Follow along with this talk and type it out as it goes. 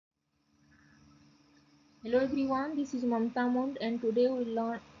Hello everyone, this is Mamta Mund and today we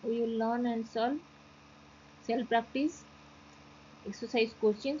will learn and solve self practice exercise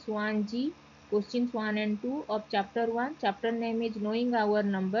questions 1G, questions 1 and 2 of chapter 1. Chapter name is Knowing Our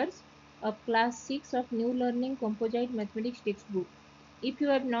Numbers of class 6 of New Learning Composite Mathematics textbook. If you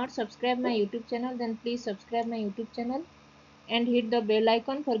have not subscribed my YouTube channel, then please subscribe my YouTube channel and hit the bell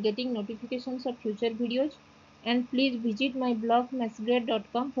icon for getting notifications of future videos. And please visit my blog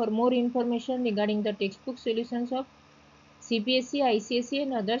mathsgrade.com for more information regarding the textbook solutions of CBSE, ICSE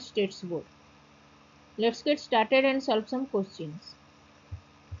and other states board. Let's get started and solve some questions.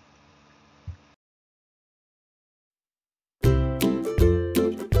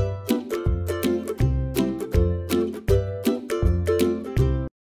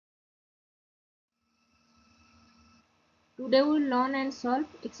 Today we will learn and solve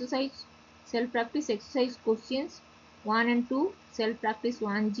exercise self-practice exercise questions 1 and 2, self-practice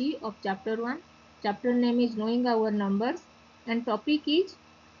 1G of chapter 1. Chapter name is Knowing Our Numbers and topic is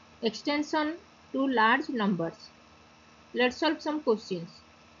extension to large numbers. Let's solve some questions.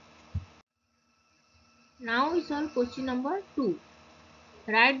 Now we solve question number 2.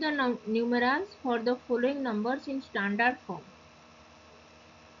 Write the numerals for the following numbers in standard form.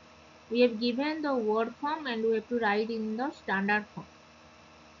 We have given the word form and we have to write in the standard form.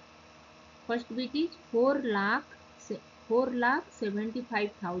 First bit is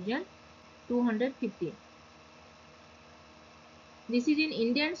 4,75,215. This is in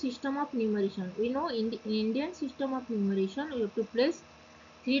Indian system of numeration. We know in the Indian system of numeration we have to place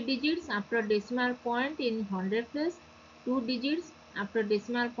 3 digits after decimal point in 100 place, 2 digits after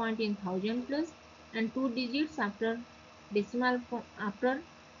decimal point in 1000 place, and 2 digits after decimal after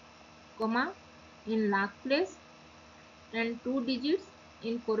comma in lakh place, and 2 digits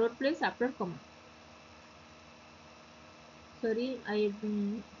in crore place after comma. Sorry, I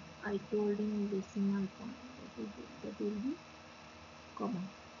told in decimal point. That will be comma.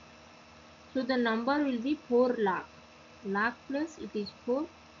 So the number will be 4 lakh. Lakh plus it is 4.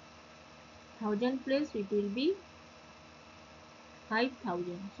 1000 plus it will be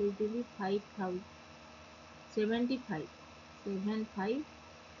 5000. So it will be 5000. 75. 75.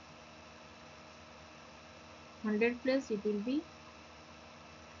 100 plus it will be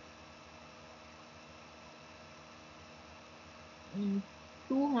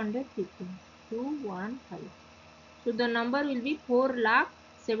 250. 215. So the number will be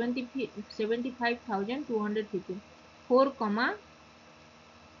 4,75,215. 4 comma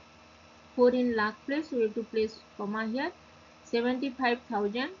 4 in lakh place, we have to place comma here.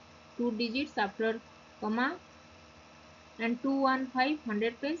 75,000, 2 digits after comma, and 215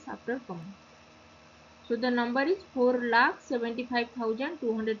 100 place after comma. So the number is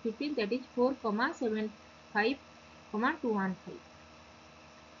 4,75,215, that is 4 comma 75 comma 215.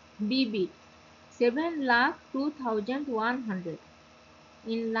 B bit 7,02,100.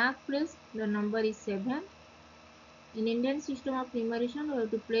 In lakh place the number is 7. In Indian system of numeration we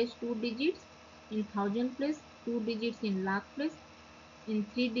have to place 2 digits in 1000 place, 2 digits in lakh place, in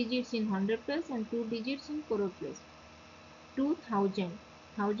 3 digits in 100 place, and 2 digits in crore place. 2000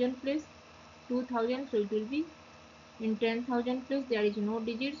 1000 place 2000, so it will be in 10,000 place there is no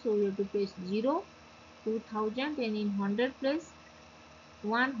digit, so we have to place 0. 2000, and in 100 place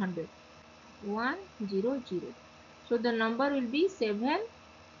 100 100. So the number will be 7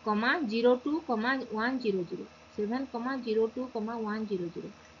 comma 02 comma 100. 7 comma 02 comma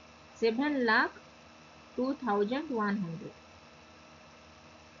 100. 7,02,100.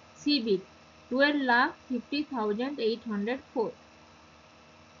 C bit 12,50,804.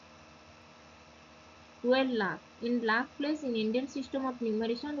 12 lakh. In lakh place in Indian system of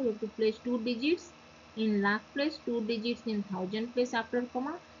numeration we have to place 2 digits in lakh place, 2 digits in 1000 place after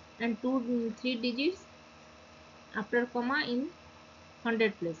comma, and 3 digits after comma in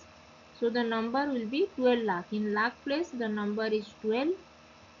 100 place. So the number will be 12 lakh. In lakh place the number is 12.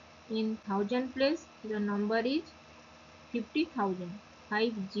 In 1000 place the number is 50,000.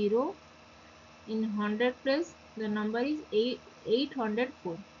 50. In 100 place the number is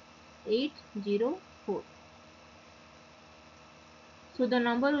 804. 804. So the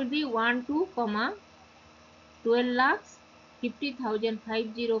number will be 12 comma 12 lakhs 50,000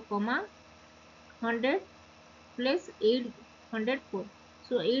 50 comma 100 plus 804.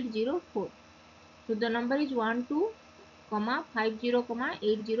 So 804. So the number is 12 comma 50 comma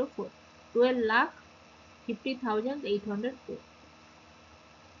 804. 12 lakh 50,804.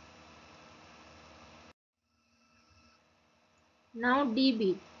 Now D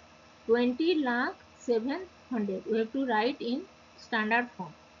bit 20 lakh 700. We have to write in standard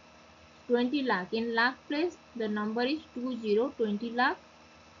form. 20 lakh. In lakh place the number is 20. 20 lakh.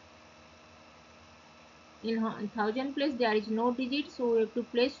 In thousand place there is no digit, so we have to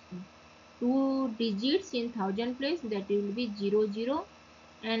place two digits in thousand place, that will be 00,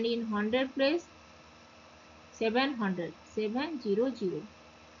 and in hundred place 700, 700.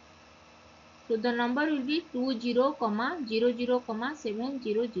 So the number will be 20, 00,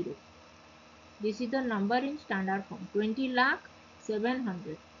 700. This is the number in standard form. 20 lakh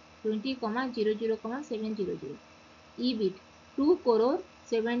 700, 20, 00, 700. EBIT 2 crore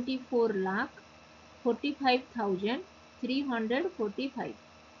 74 lakh 45,345.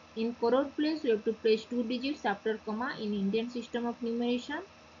 In crore place, we have to place two digits after comma in Indian system of numeration.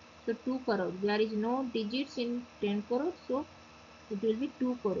 So 2 crore. There is no digits in 10 crore, so it will be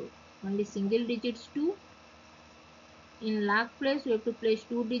 2 crore. Only single digits 2. In lakh place, we have to place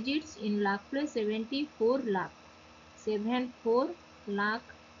two digits. In lakh place, 74 lakh. 74 lakh,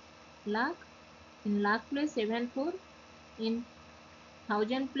 lakh. In lakh place, 74. In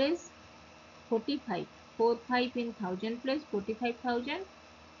thousand place, 45. 45 in thousand place, 45,000.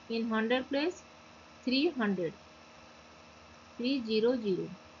 In hundred place, 300. 300.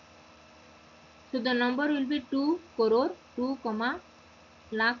 So the number will be 2 crore, 2 comma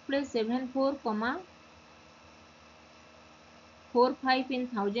lakh plus 74 comma 45 in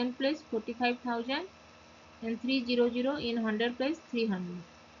thousand place 45,000, and 300 in hundred place 300.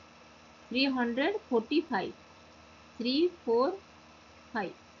 345.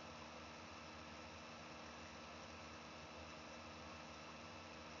 345.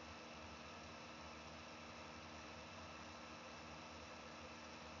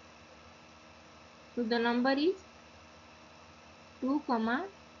 So the number is 2 comma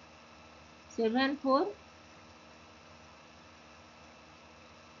 74,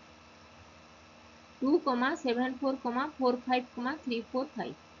 2 comma 74 comma 45 comma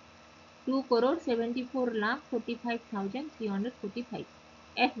 345. 2 crore 74 lakh 45,345.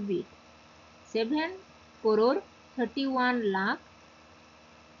 F beat 7 crore 31 lakh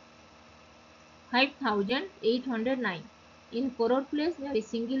 5,809. In crore place there is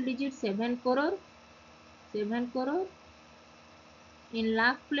single digit 7 crore. 7 crore. In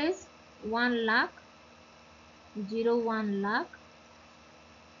lakh place 1 lakh 01 lakh.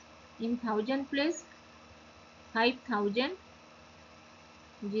 In thousand place 5,000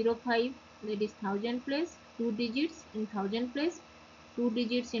 05, that is thousand place, two digits in thousand place, two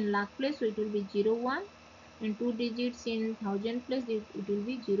digits in lakh place, so it will be 01, and two digits in thousand place, it will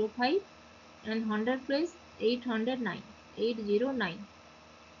be 05, and hundred place 809, 809.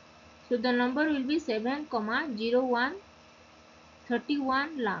 So the number will be 7 comma 01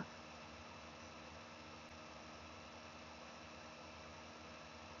 31 lakh.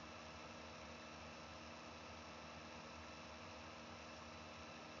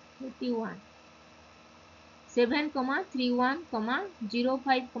 31. 7 comma 31 comma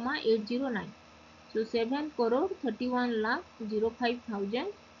 05 comma 809. So 7 crore 31 lakh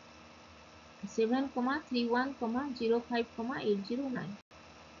 05,000. 7 comma 31 comma 05 comma 809.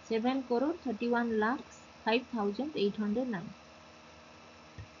 7 crore 31 lakhs 5,809.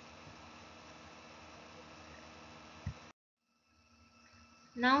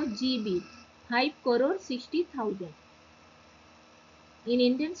 Now GB 5 crore 60,000. In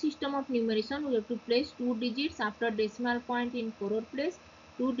Indian system of numeration, we have to place two digits after decimal point in crore place,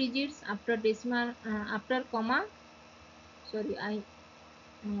 two digits after decimal after comma. Sorry,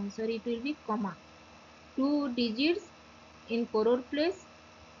 it will be comma. Two digits in crore place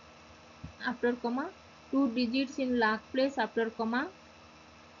after comma, two digits in lakh place after comma,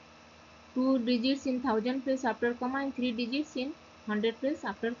 two digits in thousand place after comma, and three digits in hundred place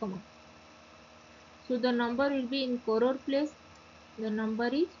after comma. So the number will be in crore place. The number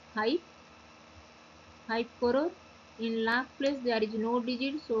is 5 crore. In lakh place there is no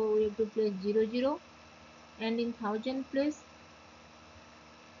digit, so we have to place 00, and in thousand place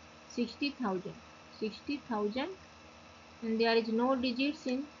 60,000, 60,000, and there is no digits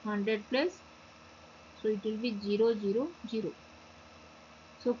in hundred place, so it will be 000.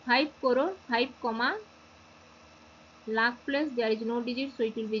 So 5 crore, 5 comma lakh place there is no digit, so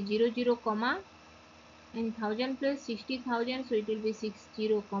it will be 00 comma, in thousand place 60,000, so it will be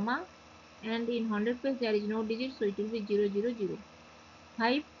 60 comma, and in hundred place there is no digit, so it will be 000.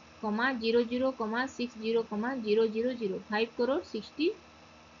 5 comma 00 comma 60 comma 000. 5 crore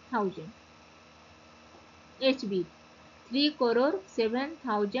 60,000. HB 3 crore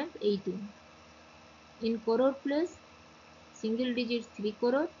 7,018. In crore place single digits 3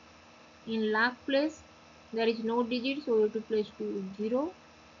 crore. In lakh place there is no digit, so we have to place 20.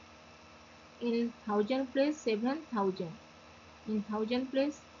 In thousand place 7,000. In thousand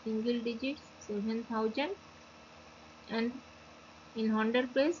place single digits 7,000, and in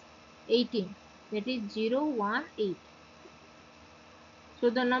hundred place 18. that is 018. So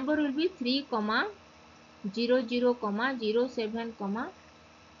the number will be 3, 0, 0, 07,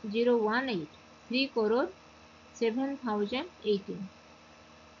 018. 3 crore 7,018.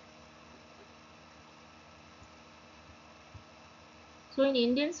 So in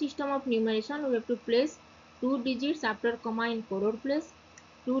Indian system of numeration, we have to place 2 digits after comma in crore place,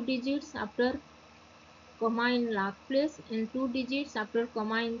 2 digits after comma in lakh place, and 2 digits after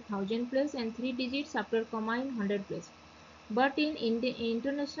comma in thousand place, and 3 digits after comma in hundred place. But in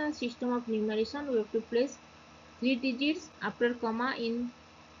international system of numeration, we have to place 3 digits after comma in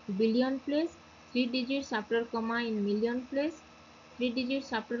billion place, 3 digits after comma in million place, 3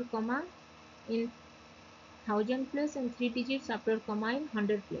 digits after comma in thousand place, and 3 digits after comma in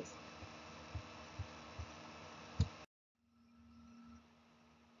hundred place.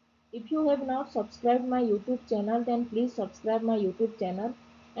 If you have not subscribed my YouTube channel, then please subscribe my YouTube channel.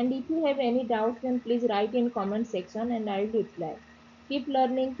 And if you have any doubts, then please write in comment section and I will reply. Keep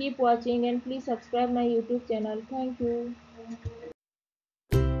learning, keep watching, and please subscribe my YouTube channel. Thank you.